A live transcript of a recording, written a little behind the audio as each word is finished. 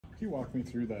Can you walk me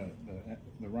through the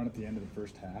run at the end of the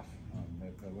first half?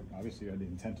 Obviously, you had the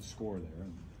intent to score there,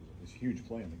 and it was a huge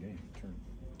play in the game.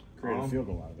 Created a field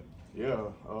goal out of it.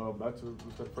 Yeah, back to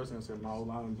the first thing I said, my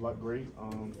O-line blocked great.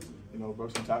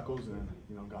 Broke some tackles and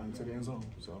got into the end zone.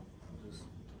 So just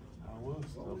how it was.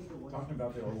 So. Talking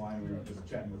about the O-line, we were just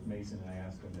chatting with Mason, and I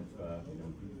asked him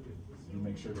if you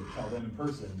make sure to tell them in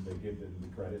person they give them the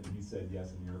credit, and he said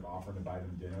yes, and you're offering to buy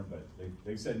them dinner, but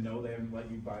they've said no, they haven't let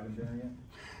you buy them dinner yet.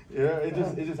 Yeah, it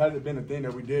just hasn't been a thing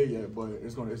that we did yet, but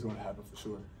it's gonna happen for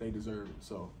sure. They deserve it,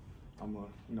 so I'm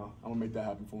gonna make that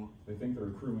happen for them. They think they're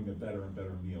accruing a better and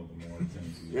better meal the more it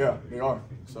tends to. Yeah, they are.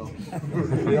 So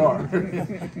they are.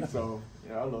 So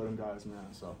yeah, I love them guys,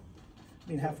 man. So I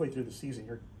mean, halfway through the season,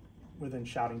 you're within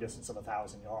shouting distance of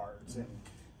 1,000 yards, and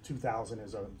 2,000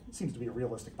 seems to be a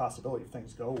realistic possibility if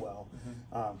things go well.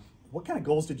 What kind of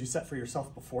goals did you set for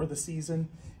yourself before the season,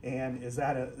 and is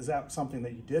that something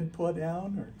that you did put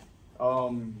down,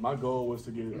 or? My goal was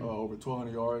to get over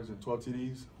 1,200 yards and 12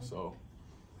 TDs. So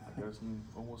I guess I'm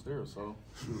almost there. So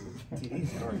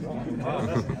TDs.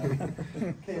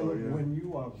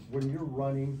 Kaleb, when you're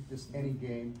running just any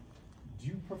game, do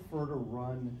you prefer to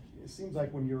run? It seems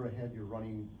like when you're ahead, you're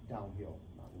running downhill,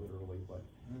 not literally, but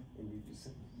and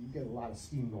you get a lot of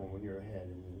steam going when you're ahead,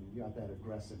 and you got that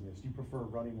aggressiveness. Do you prefer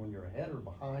running when you're ahead or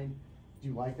behind? Do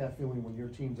you like that feeling when your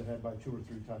team's ahead by 2 or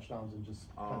 3 touchdowns and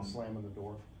just kind of slamming the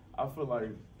door? I feel like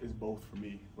it's both for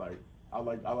me. Like I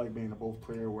like being a both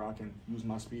player where I can use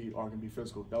my speed or I can be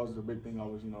physical. That was the big thing. I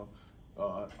was,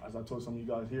 as I told some of you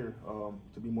guys here,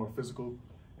 to be more physical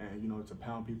and to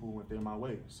pound people if they're my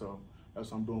way. So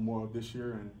that's what I'm doing more of this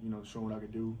year, and showing what I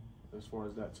could do as far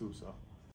as that too. So.